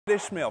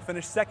Ishmael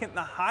finished second in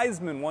the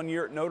Heisman 1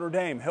 year at Notre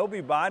Dame. He'll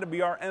be by to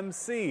be our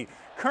MC.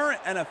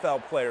 Current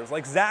NFL players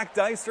like Zach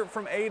Dysert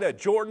from Ada,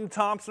 Jordan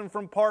Thompson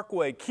from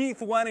Parkway, Keith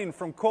Wenning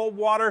from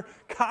Coldwater,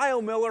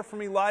 Kyle Miller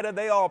from Elida,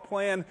 they all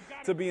plan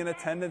to be in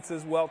attendance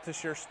as well to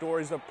share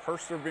stories of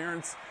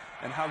perseverance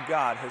and how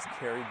God has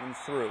carried them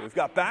through. We've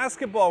got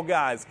basketball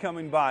guys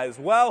coming by as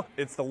well.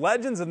 It's the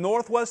Legends of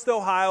Northwest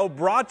Ohio,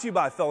 brought to you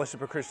by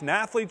Fellowship of Christian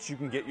Athletes. You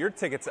can get your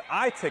tickets at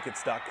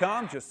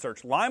itickets.com. Just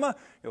search Lima.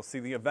 You'll see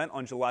the event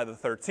on July the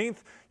 13th.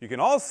 You can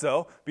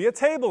also be a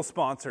table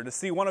sponsor to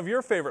see one of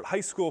your favorite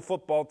high school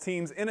football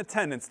teams in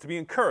attendance to be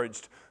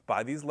encouraged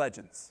by these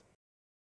legends.